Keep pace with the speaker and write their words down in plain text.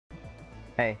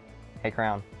Hey,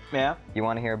 Crown. Yeah? You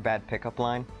want to hear a bad pickup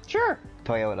line? Sure.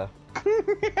 Toyota.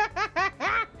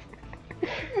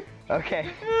 Okay.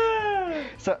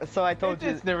 So I told you.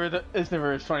 It's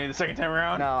never as funny the second time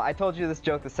around. No, I told you this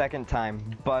joke the second time,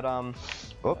 but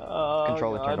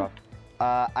controller God. turned off.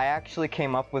 I actually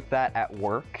came up with that at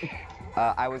work.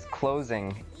 I was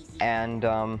closing, and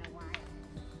oh.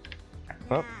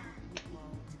 I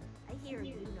hear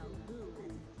you know Lou has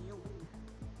a deal with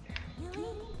her.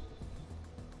 Really?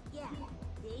 Yeah,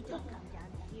 they don't come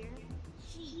down here.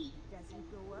 She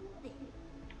doesn't go up there.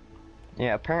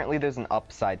 Yeah, apparently there's an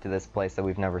upside to this place that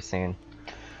we've never seen.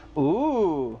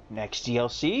 Ooh, next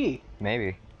DLC.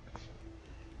 Maybe.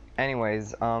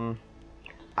 Anyways,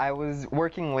 I was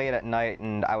working late at night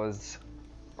and I was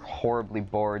horribly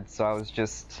bored, so I was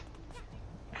just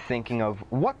thinking of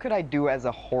what could I do as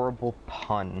a horrible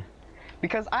pun?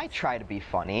 Because I try to be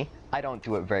funny. I don't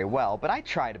do it very well, but I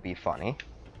try to be funny.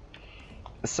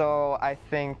 So I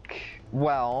think,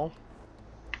 well,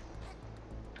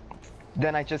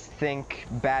 then I just think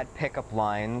bad pickup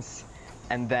lines,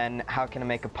 and then how can I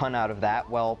make a pun out of that?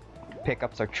 Well,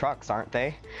 pickups are trucks, aren't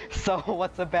they? So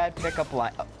what's a bad pickup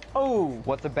line? Oh!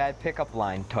 What's a bad pickup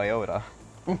line? Toyota.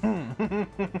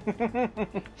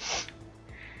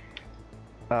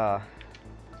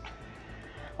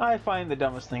 I find the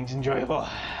dumbest things enjoyable.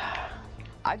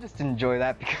 I just enjoy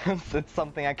that because it's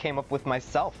something I came up with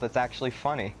myself that's actually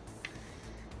funny.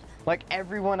 Like,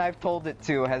 everyone I've told it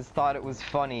to has thought it was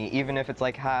funny, even if it's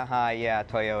like, haha, yeah,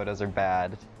 Toyotas are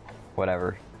bad.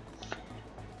 Whatever.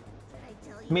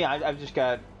 Me, I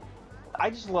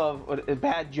just love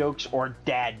bad jokes or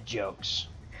dad jokes.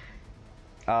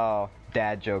 Oh,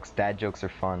 dad jokes. Dad jokes are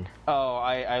fun. Oh,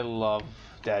 I love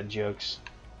dad jokes.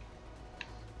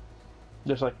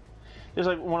 There's like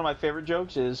one of my favorite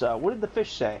jokes is, what did the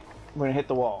fish say when it hit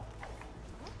the wall?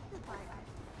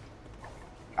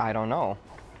 I don't know.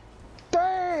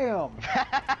 Damn!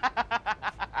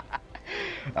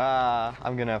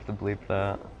 I'm gonna have to bleep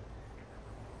that.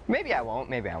 Maybe I won't,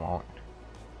 maybe I won't.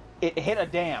 It hit a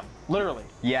dam, literally.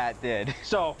 Yeah, it did.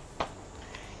 So,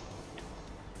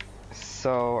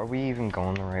 are we even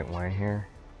going the right way here?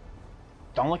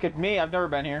 don't look at me, I've never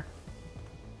been here.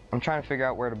 I'm trying to figure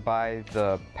out where to buy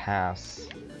the pass.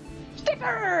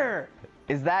 Sticker!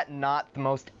 Is that not the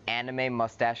most anime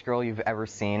mustache girl you've ever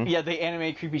seen? Yeah, the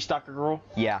anime creepy stalker girl.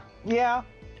 Yeah. Yeah.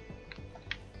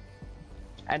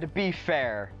 And to be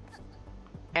fair,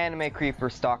 anime creeper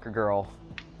stalker girl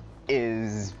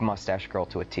is mustache girl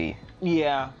to a T.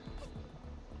 Yeah.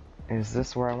 Is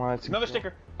this where I wanted to Another go?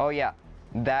 sticker. Oh yeah.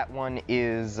 That one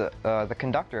is the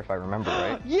conductor, if I remember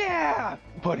right. Yeah!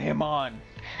 Put him on.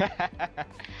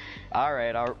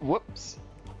 Alright, whoops.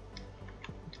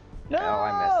 No! Oh,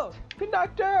 I missed.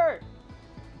 Conductor!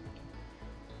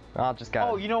 I'll just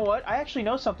gotta... Oh, you know what? I actually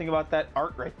know something about that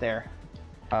art right there.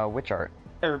 Which art?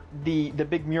 Or the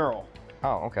big mural.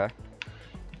 Oh, okay.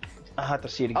 I'll have to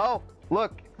see it again. Oh,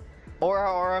 look! Aura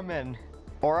Oramen.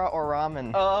 Aura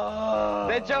Oramen. Oh!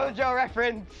 The JoJo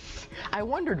reference! I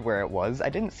wondered where it was. I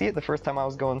didn't see it the first time I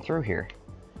was going through here.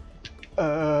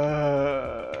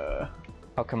 Oh,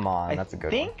 come on. That's a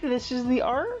good one. I think this is the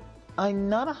art. I'm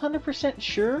not 100%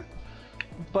 sure,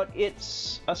 but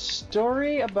it's a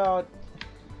story about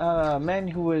a man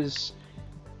who was,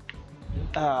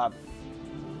 what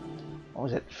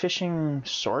was it, fishing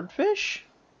swordfish?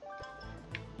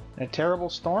 In a terrible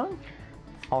storm?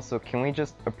 Also, can we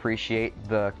just appreciate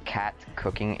the cat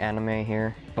cooking anime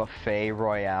here? Buffet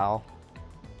Royale.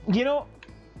 You know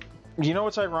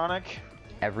what's ironic?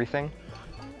 Everything?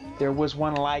 There was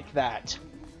one like that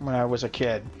when I was a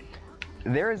kid.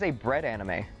 There is a bread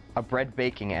anime. A bread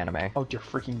baking anime. Oh dear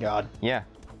freaking god. Yeah.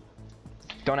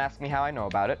 Don't ask me how I know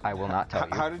about it. I will not tell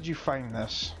you. How did you find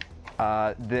this?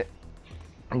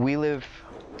 We live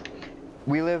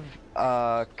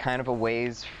kind of a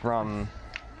ways from...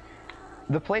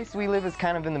 The place we live is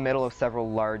kind of in the middle of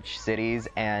several large cities,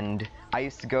 and I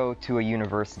used to go to a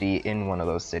university in one of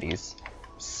those cities.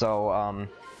 So,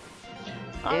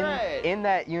 in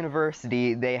that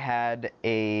university, they had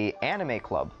a anime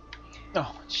club.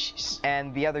 Oh, jeez.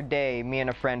 And the other day, me and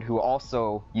a friend who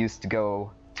also used to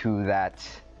go to that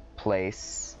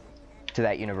place, to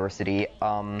that university,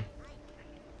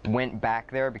 went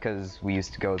back there because we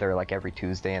used to go there like every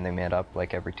Tuesday, and they met up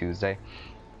like every Tuesday.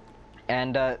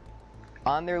 And,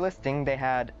 on their listing, they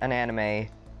had an anime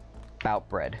about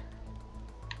bread.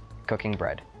 Cooking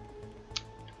bread.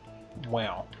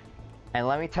 Wow. And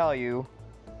let me tell you,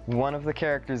 one of the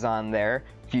characters on there,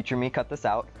 future me cut this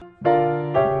out.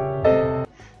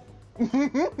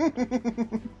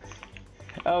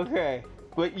 Okay.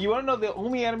 But you wanna know the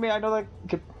only anime I know that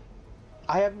could...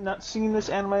 I have not seen this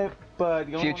anime, but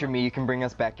the only Future me, you can bring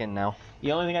us back in now.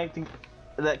 the only thing I think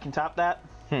that can top that,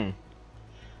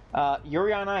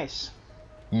 Yuri on Ice.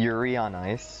 Yuri on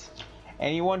Ice.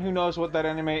 Anyone who knows what that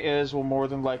anime is will more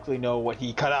than likely know what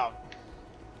he cut out.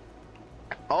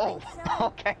 Oh,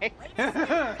 okay.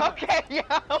 Okay,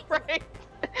 yeah, right.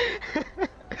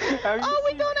 Oh,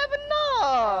 we don't have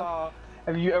enough!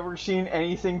 Have you ever seen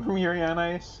anything from Yuri on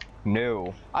Ice?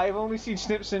 No. I've only seen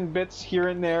snips and bits here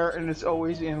and there, and it's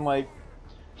always in, like,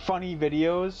 funny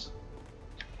videos.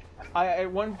 I,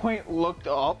 at one point, looked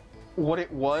up what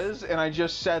it was, and I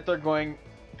just sat there going,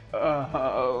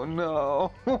 oh,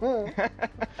 no.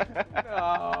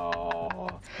 No.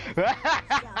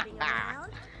 Jumping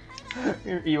around.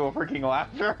 Evil freaking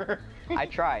laughter. I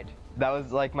tried. That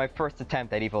was like my first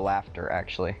attempt at evil laughter,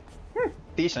 actually.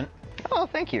 Decent. Oh,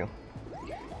 thank you.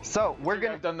 So, we're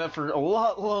gonna... I've done that for a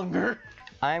lot longer.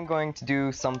 I'm going to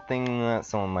do something that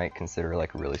someone might consider,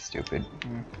 like, really stupid.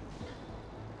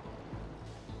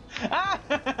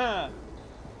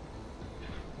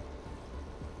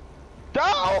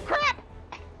 Oh, crap!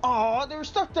 Oh, there was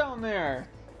stuff down there.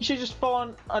 You should just fall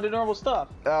on onto normal stuff.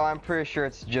 Oh, I'm pretty sure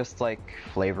it's just, like,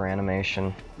 flavor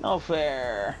animation. No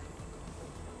fair.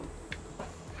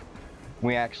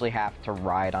 We actually have to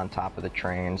ride on top of the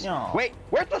trains. No. Wait,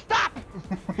 where's the stop?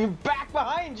 Back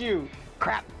behind you.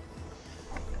 Crap.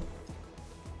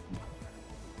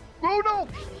 Oh, no!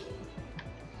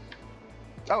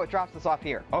 Oh, it drops us off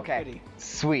here. Okay, Pity.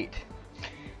 sweet.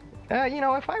 You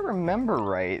know, if I remember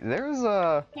right, there's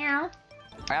a... Yeah.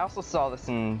 I also saw this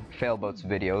in Failboat's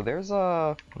video. There's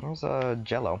a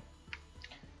Jello.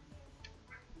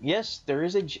 Yes, there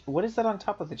is a. What is that on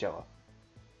top of the Jello?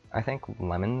 I think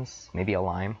lemons, maybe a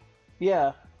lime.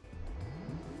 Yeah.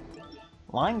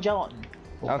 Lime gelatin.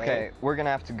 Okay, we're gonna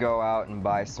have to go out and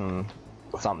buy something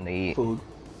to eat. Food.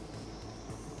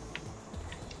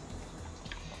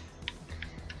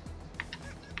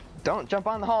 Don't jump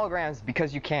on the holograms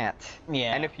because you can't.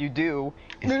 Yeah. And if you do,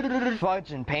 it's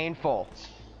fudge and painful.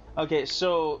 Okay,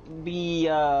 so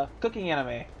the cooking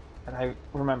anime that I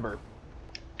remember,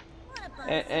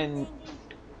 and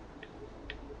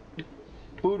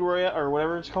Food Roya or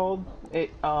whatever it's called.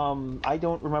 I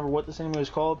don't remember what this anime was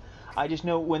called. I just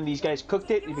know when these guys cooked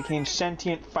it, it became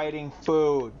sentient fighting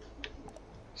food.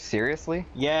 Seriously?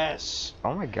 Yes.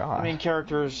 Oh my god. The main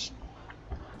character's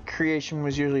creation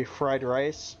was usually fried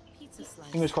rice. I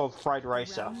think it was called fried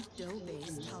rice.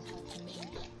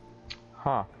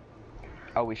 Huh.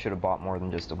 Oh, we should have bought more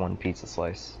than just a one pizza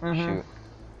slice. Mhm.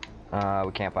 Shoot.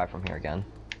 We can't buy from here again.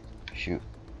 Shoot.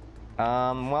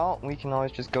 Well, we can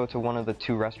always just go to one of the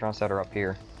two restaurants that are up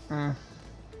here.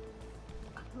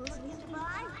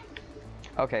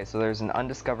 Okay, so there's an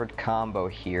undiscovered combo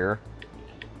here.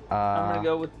 I'm gonna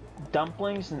go with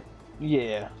dumplings and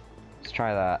yeah. Let's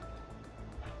try that.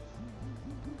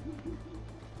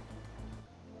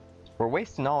 We're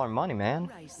wasting all our money, man.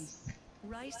 Rice.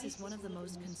 Rice is one of the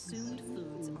most consumed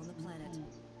foods on the planet.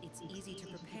 It's easy to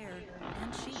prepare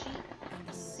and cheap, and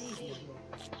the savior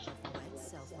of wet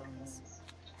cell phones.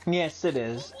 Yes, it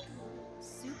is.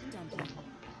 Soup dumpling,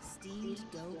 steamed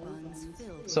dough buns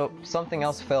filled. So, something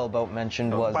else Failboat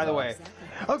mentioned was... By the way,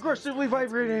 aggressively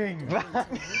vibrating!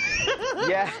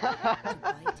 Yeah.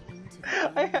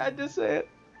 I had to say it.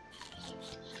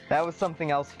 That was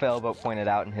something else Failboat pointed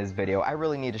out in his video. I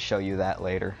really need to show you that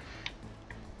later.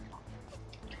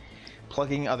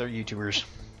 Plugging other YouTubers,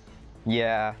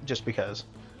 Yeah, just because.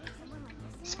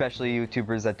 especially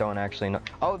YouTubers that don't actually know.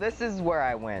 Oh, this is where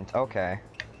I went. Okay.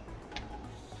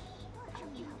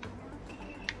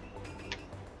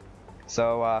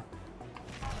 So,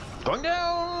 Going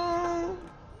down!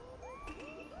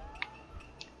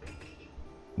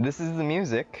 this is the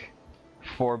music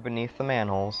for Beneath the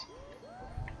Manholes.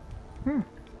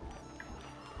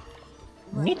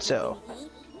 Neat so.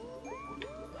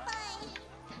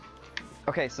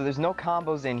 Okay, so there's no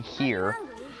combos in here,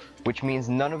 which means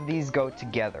none of these go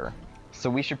together. So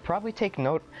we should probably take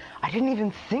note. I didn't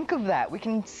even think of that. We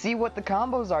can see what the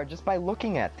combos are just by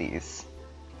looking at these.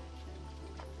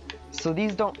 So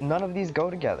these don't, none of these go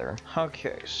together.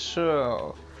 Okay,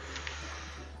 so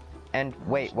And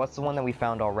wait, what's the one that we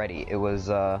found already? It was,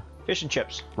 fish and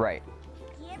chips. right.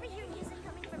 Do you ever hear music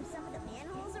coming from some of the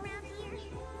manholes around here?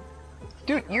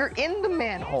 Dude, you're in the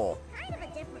manhole. Kind of a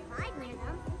different vibe near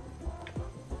them.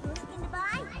 Looking to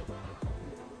buy?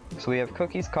 So we have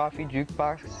cookies, coffee,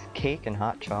 jukebox, cake, and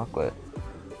hot chocolate.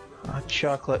 Hot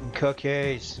chocolate and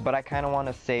cookies. But I kind of want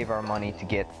to save our money to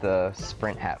get the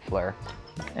sprint hat flare.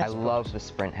 I love the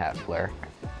sprint hat flare.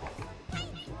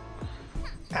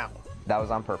 Ow. That was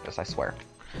on purpose, I swear.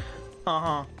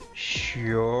 Uh-huh.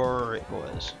 Sure it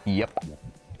was. Yep.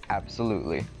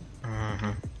 Absolutely.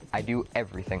 Mm-hmm. I do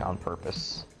everything on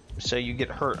purpose. So you get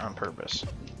hurt on purpose.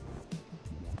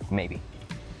 Maybe.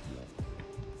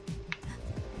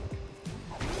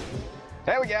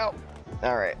 There we go!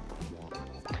 Alright.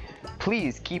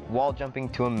 Please keep wall jumping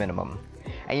to a minimum.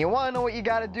 And you wanna know what you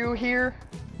gotta do here?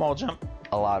 Wall jump.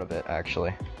 A lot of it,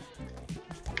 actually.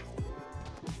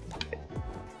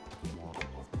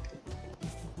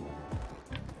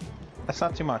 That's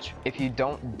not too much. If you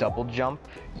don't double jump,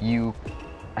 you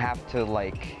have to,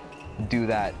 like, do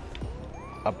that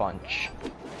a bunch.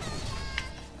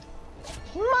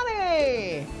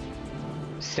 Money!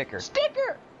 Sticker.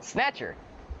 Sticker! Snatcher!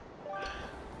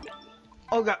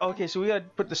 Oh god, okay, so we gotta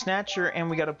put the snatcher and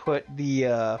we gotta put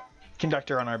the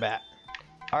conductor on our bat.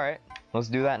 Alright, let's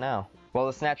do that now. Well,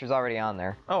 the snatcher's already on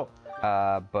there. Oh.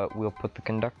 But we'll put the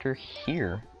conductor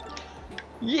here.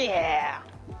 Yeah!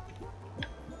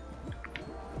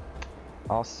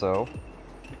 Also...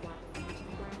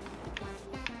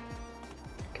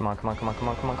 Come on, come on, come on, come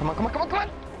on, come on, come on, come on, come on, come on!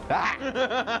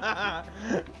 Ah!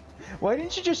 Why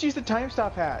didn't you just use the time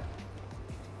stop hat?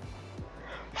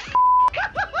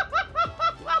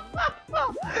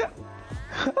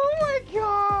 Oh my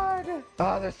god!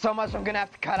 Oh, there's so much I'm gonna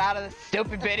have to cut out of this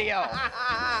stupid video!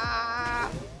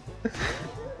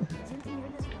 Didn't you hear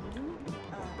this ringing?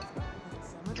 Like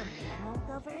some of the manhole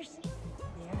covers,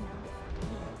 they're not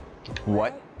real.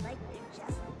 What? Like they're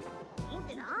just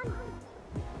painted on?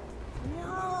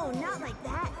 No, not like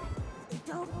that. They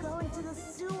don't go into the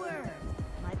sewer.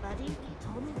 My buddy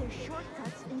told me there's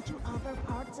shortcuts into other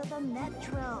parts of the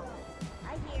metro.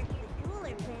 I hear the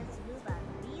jeweler plans to move a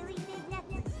really big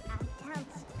necklace out of town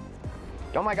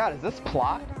soon. Oh my god, is this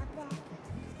plot? About that?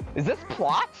 Is this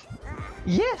plot?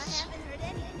 Yes! I haven't heard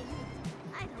anything.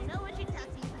 I don't know what you're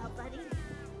talking about, buddy. Are you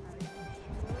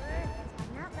sure?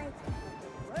 I'm not like a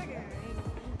reporter or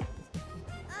anything.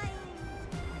 I'm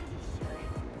pretty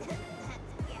sure.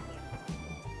 Yeah.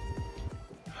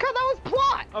 God, that was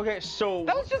plot! Okay, so...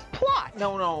 That was just plot!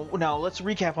 No, let's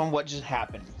recap on what just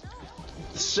happened.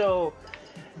 So,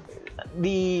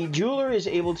 the jeweler is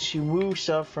able to move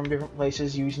stuff from different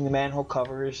places using the manhole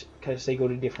covers because they go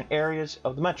to different areas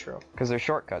of the metro. Because they're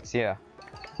shortcuts, yeah.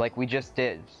 Like we just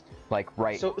did. Like,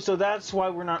 right. So that's why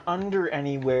we're not under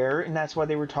anywhere, and that's why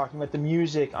they were talking about the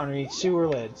music underneath sewer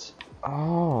lids.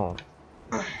 Oh.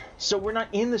 So we're not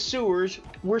in the sewers,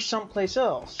 we're someplace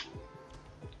else.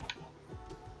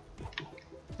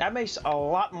 That makes a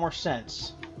lot more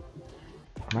sense.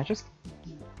 Am I just...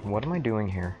 What am I doing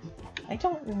here? I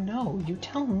don't know, you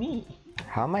tell me.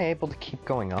 How am I able to keep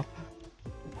going up?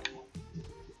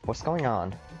 What's going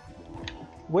on?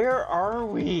 Where are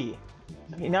we?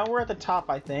 Okay, now we're at the top,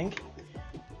 I think.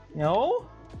 No?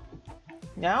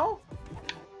 Now?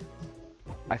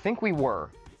 I think we were.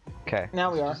 Okay.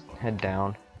 Now we are. Head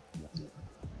down.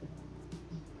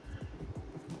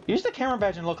 Use the camera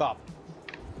badge and look up.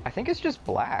 I think it's just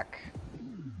black.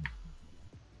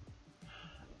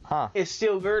 Huh. It's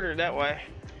still girdered that way.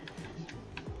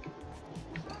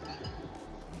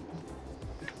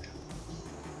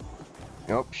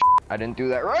 Nope, I didn't do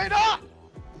that right. Ah!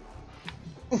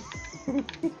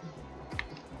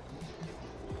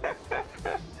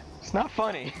 It's not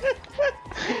funny.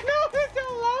 No, that's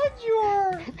how loud you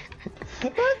are.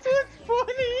 That's what's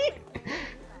funny.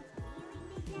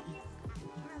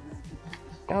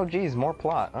 Oh geez, more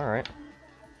plot. Alright.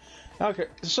 Okay,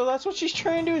 so that's what she's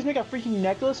trying to do, is make a freaking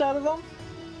necklace out of them?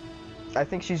 I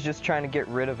think she's just trying to get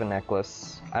rid of a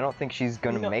necklace. I don't think she's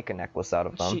gonna make a necklace out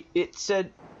of them. It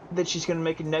said that she's gonna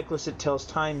make a necklace that tells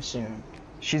time soon.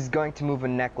 She's going to move a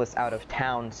necklace out of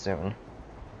town soon.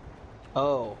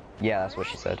 Oh. Yeah, that's what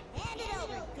she said. Hand it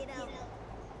over, kiddo.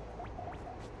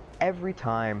 Every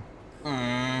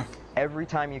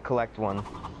time you collect one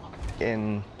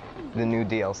in the new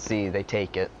DLC, they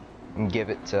take it and give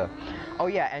it to... Oh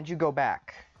yeah, and you go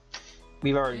back.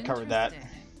 We've already covered that.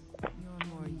 You're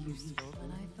more useful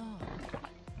than I thought.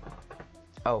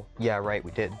 Oh, yeah, right,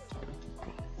 we did.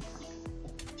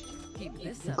 Keep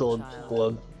this up, Glug, child.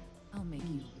 glug. I'll make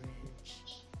you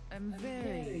rich. I'm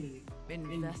very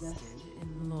invested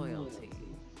in loyalty.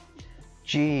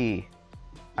 Gee,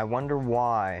 I wonder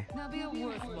why. Now be a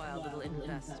worthwhile little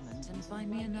investment and find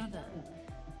me another.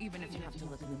 Even if you have to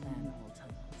look in the manhole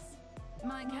tunnels.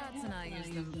 My cats and I use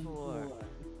them for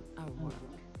our work.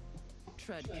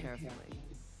 Tread carefully.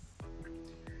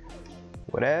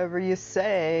 Whatever you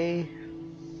say.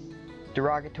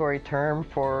 Derogatory term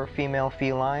for female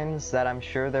felines that I'm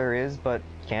sure there is, but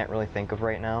can't really think of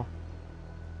right now.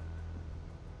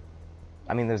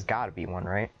 I mean, there's gotta be one,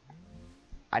 right?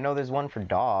 I know there's one for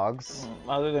dogs.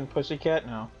 Other than Pussycat,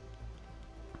 no.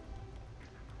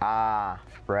 Ah,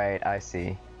 right, I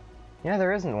see. Yeah,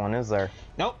 there isn't one, is there?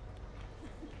 Nope.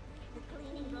 The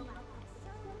cleaning robot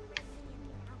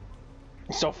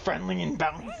is so friendly and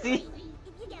bouncy. So friendly and bouncy.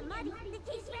 If you get muddy, it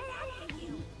takes right after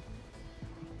you.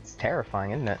 It's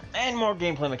terrifying, isn't it? And more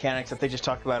gameplay mechanics that they just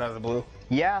talked about out of the blue.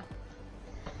 Yeah.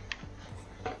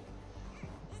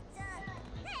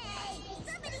 Hey,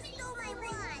 somebody stole my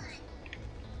watch.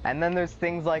 And then there's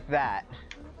things like that.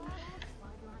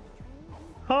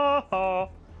 Ha ha.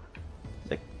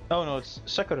 Oh no, it's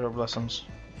Sakura Blossoms.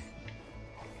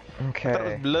 I thought it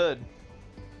Okay. was blood.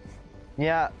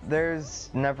 Yeah, there's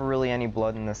never really any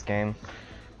blood in this game.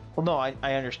 Well, no, I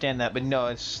understand that, but no,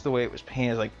 it's the way it was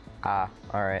painted. Like, Ah,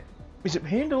 alright. is it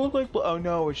painted to look like blood? Oh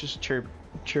no, it's just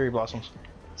cherry blossoms.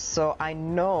 So I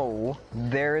know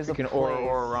there is a Freaking place...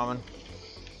 Aura ramen.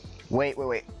 Wait.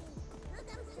 Look, I'm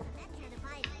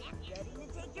certified ready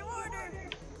to take your order.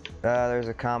 There's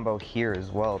a combo here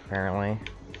as well, apparently.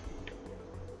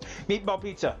 Meatball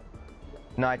pizza.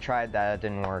 No, I tried that. It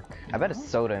didn't work. I bet it's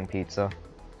soda and pizza.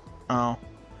 Oh.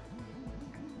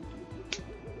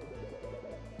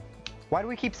 Why do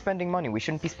we keep spending money? We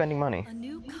shouldn't be spending money. A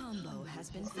new combo has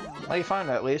been found. How you find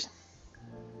that, at least?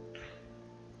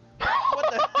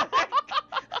 What the heck?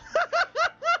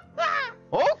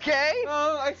 Okay!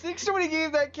 I think somebody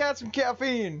gave that cat some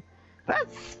caffeine.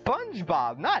 That's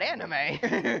SpongeBob, not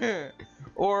anime.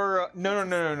 Or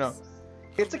no.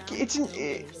 It's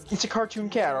a cartoon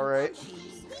cat, all right.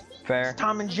 Fair.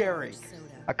 Tom and Jerry.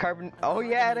 A carbon... Oh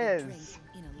yeah, it is.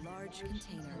 In a large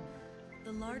container.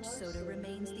 The large soda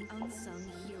remains the unsung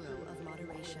hero of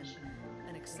moderation.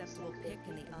 An acceptable pick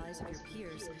in the eyes of your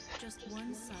peers, just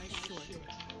one size short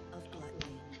of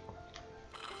gluttony.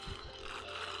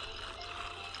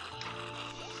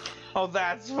 Oh,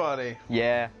 that's funny.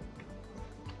 Yeah.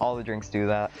 All the drinks do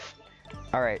that.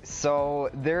 Alright, so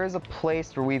there is a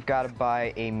place where we've got to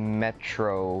buy a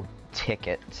metro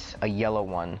ticket, a yellow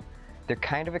one. They're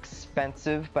kind of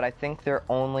expensive, but I think they're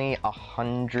only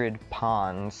 100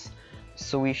 pawns.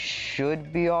 So we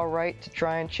should be alright to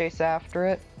try and chase after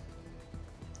it.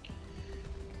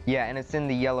 Yeah, and it's in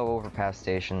the yellow overpass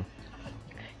station.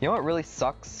 You know what really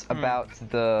sucks about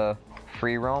the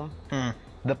free roam?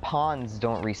 The pawns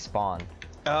don't respawn.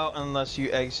 Oh, unless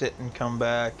you exit and come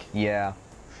back. Yeah.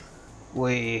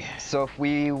 So if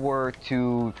we were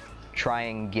to try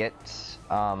and get,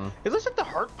 it looks like the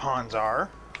heart pawns are.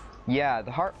 yeah,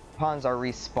 the heart pawns are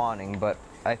respawning, but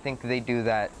I think they do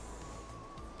that,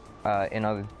 in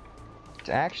other...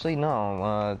 Actually,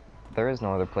 no, there is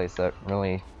no other place that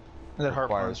really That heart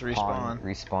requires pawns pawn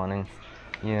respawning.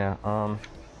 Yeah,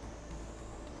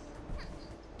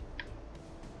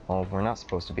 well, we're not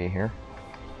supposed to be here.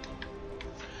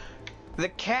 The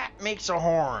cat makes a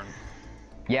horn.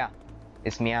 Yeah,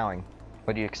 it's meowing.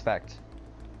 What do you expect?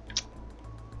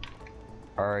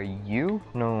 Are you?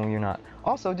 No, you're not.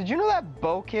 Also, did you know that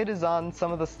Bow Kid is on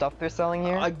some of the stuff they're selling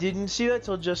here? I didn't see that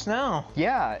till just now.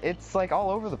 Yeah, it's like all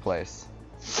over the place.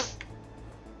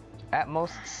 At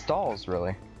most stalls,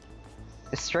 really.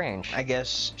 It's strange. I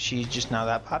guess she's just not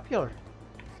that popular.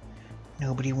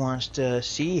 Nobody wants to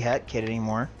see Hat Kid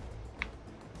anymore.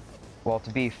 Well,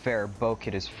 to be fair, Bow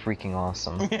Kid is freaking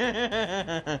awesome.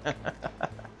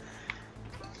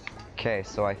 Okay,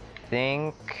 so I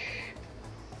think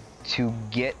to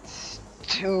get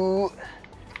to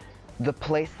the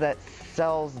place that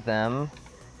sells them,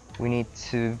 we need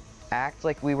to act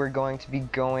like we were going to be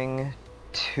going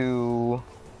to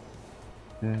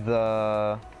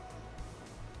the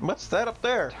What's that up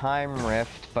there? time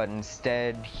rift, but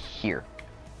instead here.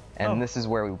 And Oh. this is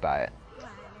where we buy it.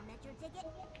 Want a metro ticket?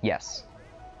 Yes.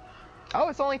 Oh,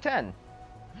 it's only 10.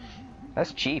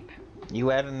 That's cheap.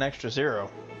 You added an extra 0.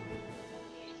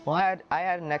 Well, I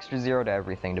had an extra 0 to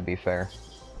everything, to be fair.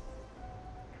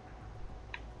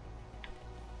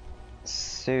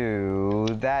 So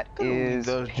that is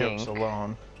those pink. jokes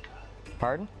alone.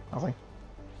 Pardon? Nothing.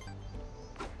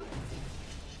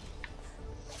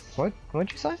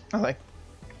 What'd you say? Nothing.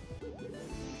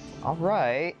 All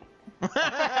right.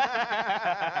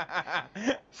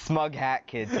 Smug Hat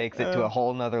Kid takes it to a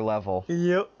whole nother level.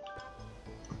 Yep.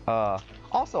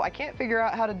 Also, I can't figure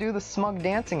out how to do the smug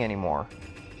dancing anymore.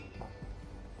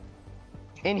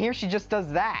 In here, she just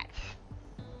does that.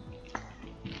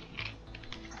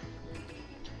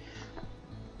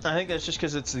 I think that's just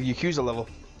because it's the Yakuza level.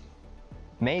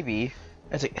 Maybe.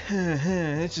 It's like,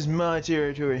 this is my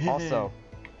territory. Also,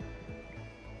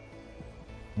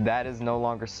 that is no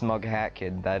longer Smug Hat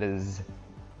Kid. That is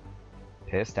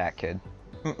Pissed Hat Kid.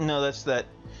 No, that's that.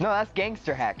 No, that's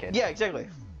Gangster Hat Kid. Yeah, exactly.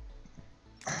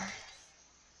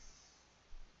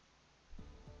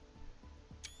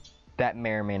 That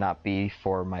may or may not be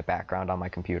for my background on my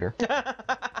computer.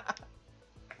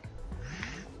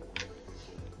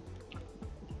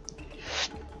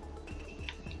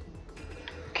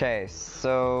 Okay,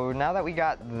 so now that we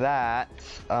got that,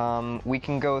 we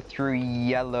can go through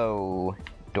yellow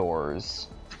doors.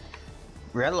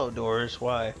 Yellow doors?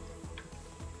 Why?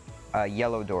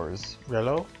 Yellow doors.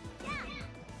 Yellow?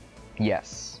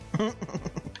 Yes.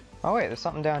 Oh wait, there's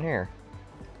something down here.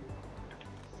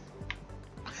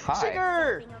 Hi.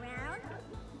 Sticker! Jumping around.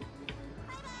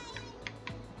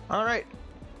 Alright.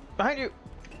 Behind you.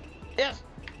 Yes.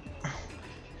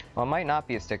 Well, it might not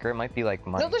be a sticker. It might be like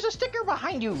money. No, there's a sticker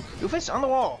behind you. Doofus, on the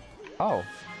wall. Oh.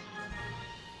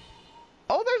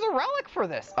 Oh, there's a relic for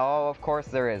this. Oh, of course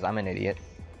there is. I'm an idiot.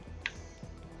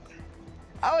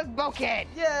 Oh, it's Bokid.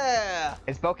 Yeah.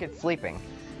 It's Bokid sleeping.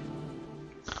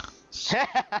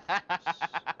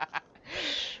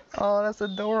 Oh, that's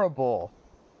adorable.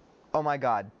 Oh my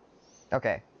god.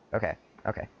 Okay, okay,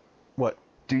 okay. What?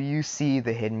 Do you see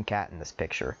the hidden cat in this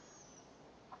picture?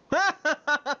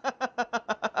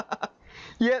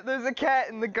 Yeah, there's a cat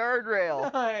in the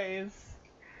guardrail. Nice.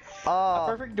 Oh, A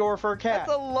perfect door for a cat.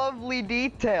 that's a lovely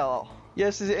detail.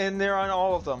 Yes, and they're on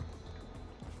all of them.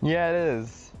 Yeah, it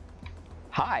is.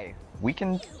 Hi, we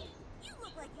can... You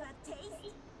look like you have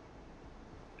taste.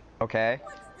 Okay.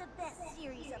 What's the best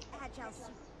series of Agile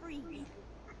Suit Free?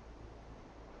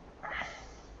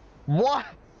 What?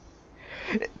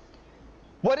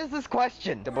 What is this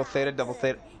question? Double theta, double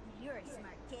theta. You're a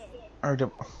smart kid. Or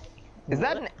double. Is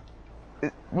that an...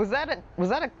 Was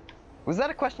that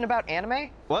a question about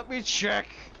anime? Let me check.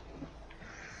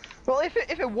 Well, if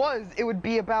it was, it would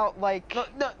be about like...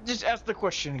 No, just ask the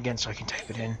question again so I can type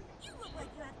it in. You look like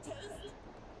you have taste.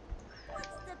 What's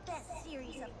the best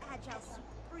series of Agile Suit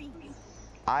Free?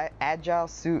 Agile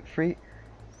Suit Free...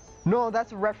 No,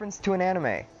 that's a reference to an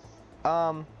anime.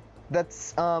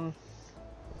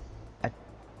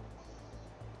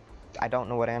 I don't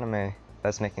know what anime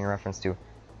that's making a reference to.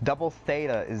 Double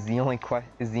theta is the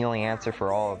only answer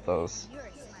for all of those. You're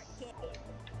a smart kid.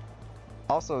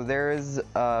 Also, there is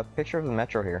a picture of the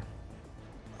metro here.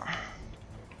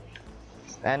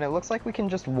 And it looks like we can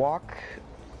just walk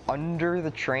under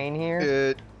the train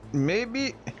here.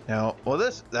 Maybe. No. Well,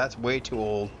 that's way too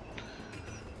old.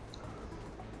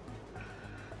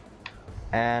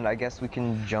 And I guess we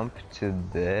can jump to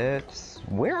this.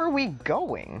 Where are we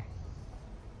going?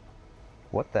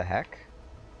 What the heck?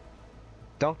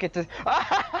 Don't get to...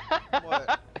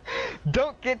 What?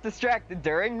 Don't get distracted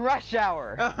during rush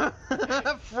hour.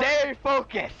 Stay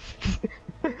focused.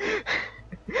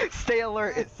 Stay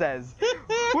alert, it says.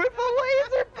 With a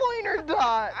laser pointer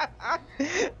dot.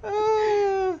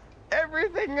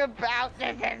 Everything about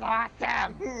this is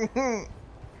awesome.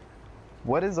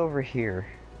 What is over here?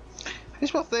 How do you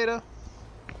spell theta?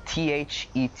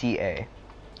 Theta.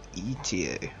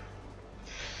 ETA.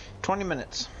 20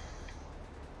 minutes.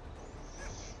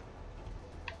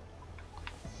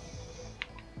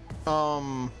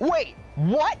 Wait,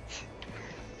 what?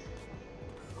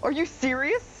 Are you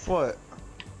serious? What?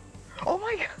 Oh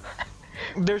my god.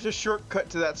 There's a shortcut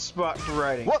to that spot for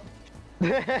riding. What?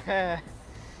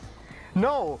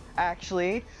 No,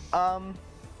 actually, well,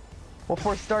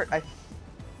 for a start,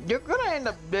 You're gonna end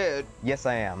up dead. yes,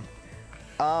 I am.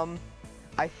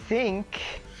 I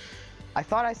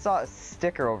thought I saw a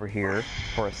sticker over here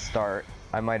for a start.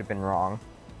 I might have been wrong.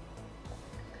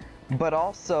 But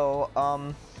also,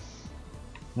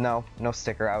 no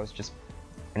sticker. I was just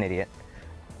an idiot.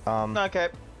 Okay.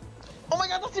 Oh my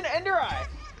god, that's an ender eye!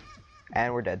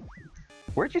 And we're dead.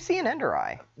 Where'd you see an ender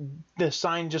eye? The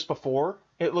sign just before,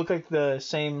 it looked like the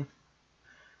same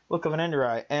look of an ender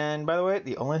eye. And by the way,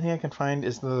 the only thing I can find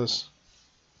is those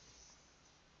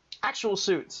actual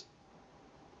suits.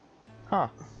 Huh.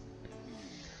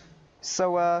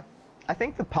 So, I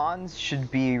think the pawns should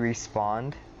be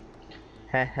respawned.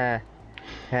 Heh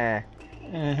heh.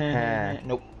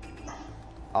 Nope.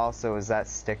 Also, is that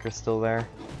sticker still there?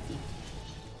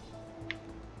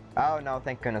 Oh no,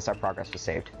 thank goodness our progress was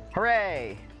saved.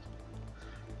 Hooray!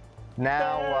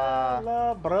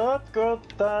 Now,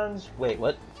 Wait,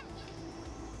 what?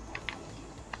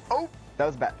 oh! That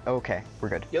was bad. Okay, we're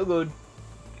good. Yo good.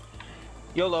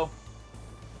 YOLO.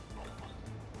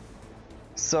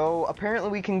 So, apparently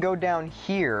we can go down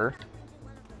here.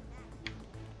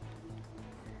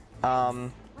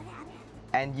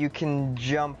 And you can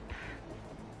jump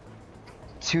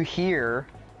to here.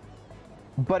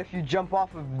 But if you jump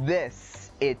off of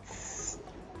this, it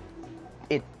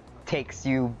takes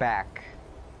you back.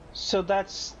 So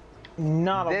that's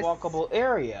not a This- walkable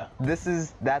area.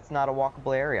 That's not a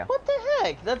walkable area. What the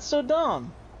heck? That's so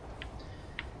dumb.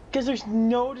 Because there's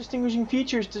no distinguishing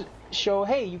features to show,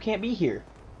 hey, you can't be here.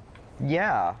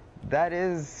 Yeah, that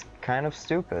is kind of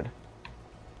stupid.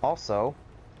 Also,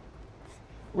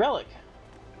 Relic.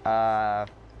 uh,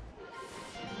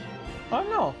 Oh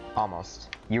no.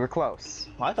 almost. You were close.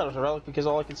 Well, I thought it was a relic because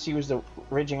all I could see was the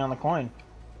ridging on the coin.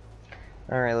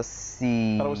 Alright, let's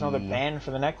see. I thought it was another band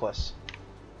for the necklace.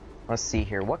 Let's see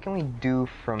here. What can we do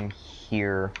from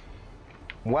here?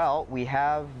 Well, we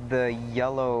have the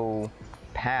yellow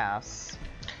pass.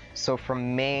 So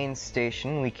from main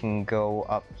station, we can go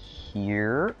up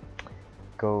here.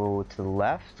 Go to the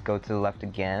left, go to the left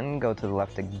again, go to the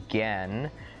left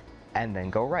again, and then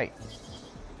go right.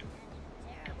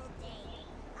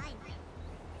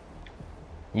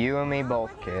 You and me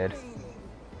both, kid.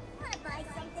 Wanna buy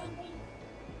something?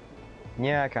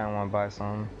 Yeah, I kind of want to buy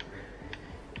some.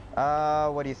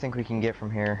 What do you think we can get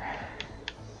from here?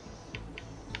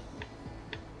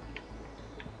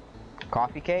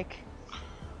 Coffee cake?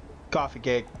 Coffee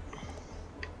cake.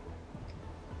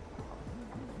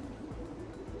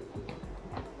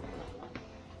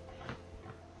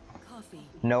 Coffee.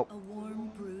 Nope. A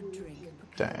warm brewed drink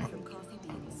Dang. prepared from coffee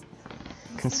beans.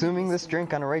 Consuming this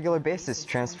drink on a regular basis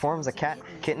transforms a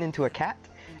kitten into a cat,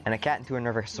 and a cat into a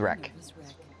nervous wreck.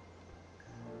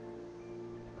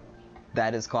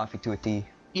 That is coffee to a T.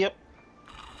 Yep.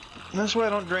 That's why I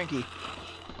don't drinky.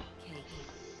 Cake.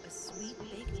 A sweet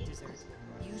baked dessert,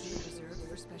 usually reserved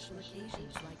for special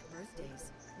occasions like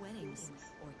birthdays, weddings,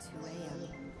 or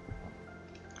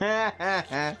 2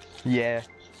 a.m. Yeah.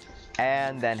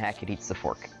 And then Hackett eats the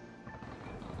fork.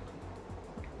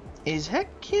 Is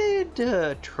Heckid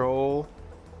a troll?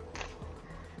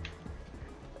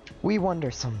 We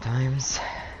wonder sometimes.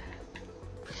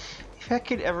 If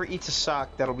Heckid ever eats a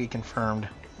sock, that'll be confirmed.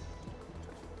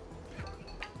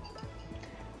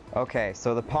 Okay,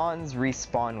 so the pawns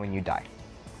respawn when you die.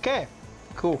 Okay,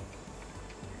 cool.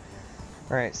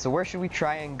 Alright, so where should we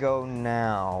try and go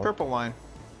now? Purple line.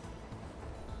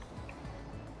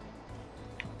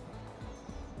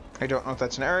 I don't know if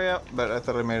that's an area, but I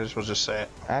thought I might as well just say it.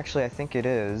 Actually, I think it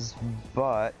is,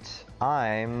 but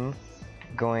I'm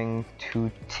going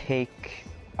to take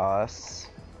us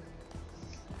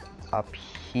up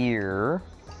here.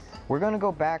 We're gonna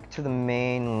go back to the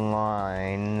main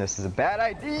line. This is a bad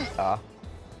idea.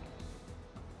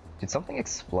 Did something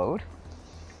explode?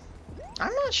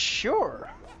 I'm not sure.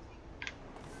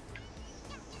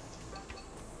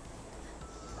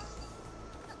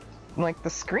 Like the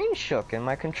screen shook and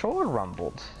my controller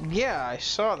rumbled. Yeah, I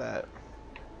saw that.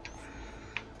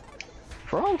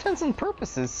 For all intents and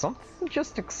purposes, something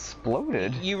just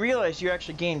exploded. You realize you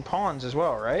actually gained pawns as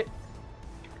well, right?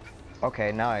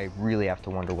 Okay, now I really have to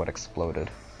wonder what exploded.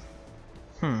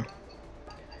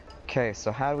 Okay,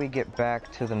 so how do we get back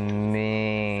to the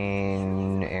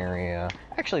main area?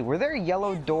 Actually, were there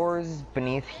yellow doors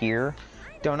beneath here?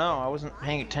 Don't know, I wasn't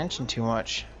paying attention too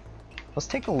much. Let's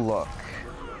take a look.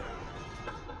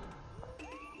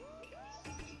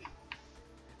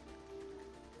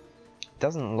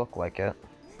 Doesn't look like it.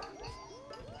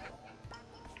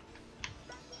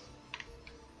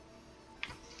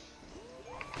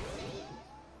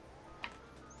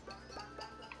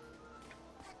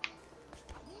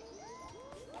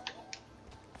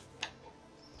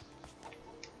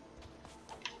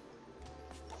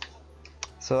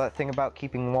 So that thing about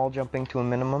keeping wall jumping to a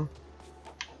minimum?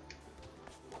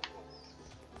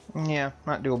 Yeah,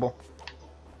 not doable.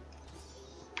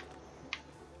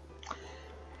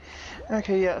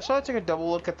 Okay, yeah, so I took a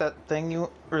double look at that thing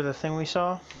the thing we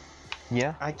saw.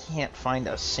 Yeah. I can't find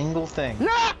a single thing.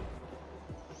 No!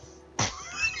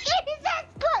 Jesus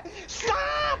Christ!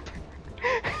 Stop!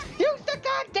 Use the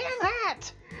goddamn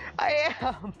hat! I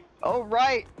am! Oh,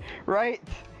 right! Right!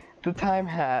 The time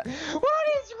hat. What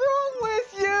is wrong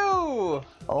with you?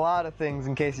 A lot of things,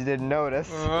 in case you didn't notice.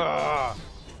 Ugh.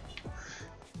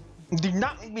 Do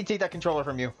not make me take that controller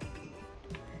from you.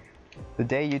 The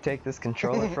day you take this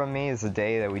controller from me is the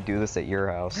day that we do this at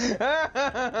your house.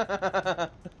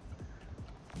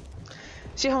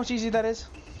 See how much easier that is?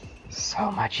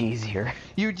 So much easier.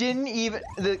 You didn't even...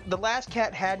 The last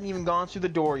cat hadn't even gone through the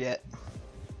door yet.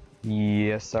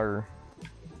 Yes, sir.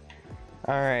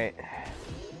 Alright.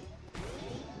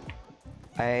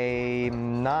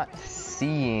 I'm not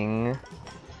seeing...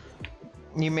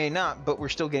 You may not, but we're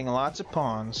still getting lots of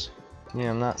pawns.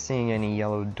 Yeah, I'm not seeing any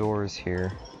yellow doors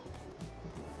here.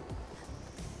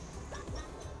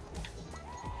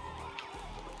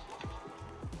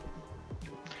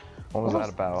 What was that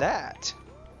about? That?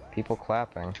 People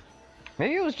clapping.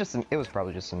 Maybe it was just it was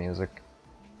probably just some music.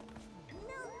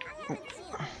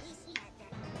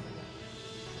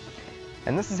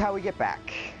 And this is how we get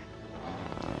back.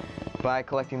 by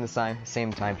collecting the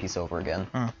same timepiece over again.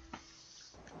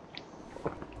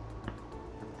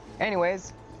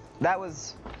 Anyways, that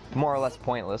was more or less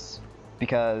pointless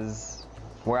because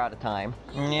we're out of time.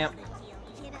 Yep.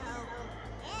 Kiddo.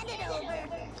 Hand it over.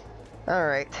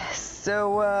 Alright,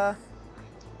 so,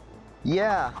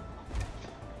 yeah.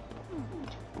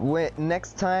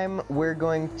 Next time, we're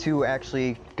going to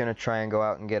try and go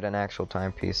out and get an actual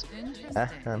timepiece.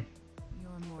 Interesting.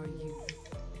 You're more you.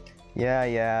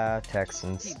 Yeah,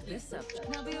 Texans. Keep this up.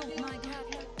 Now be my cat.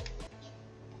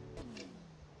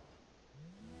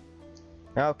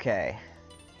 Okay.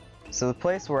 So the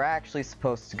place we're actually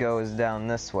supposed to go is down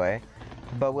this way,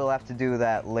 but we'll have to do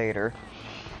that later.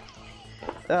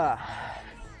 This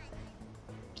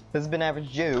has been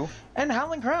Average Jew. And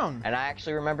Howling Crown. And I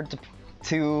actually remembered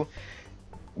to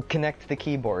connect the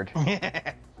keyboard.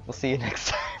 We'll see you next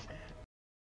time.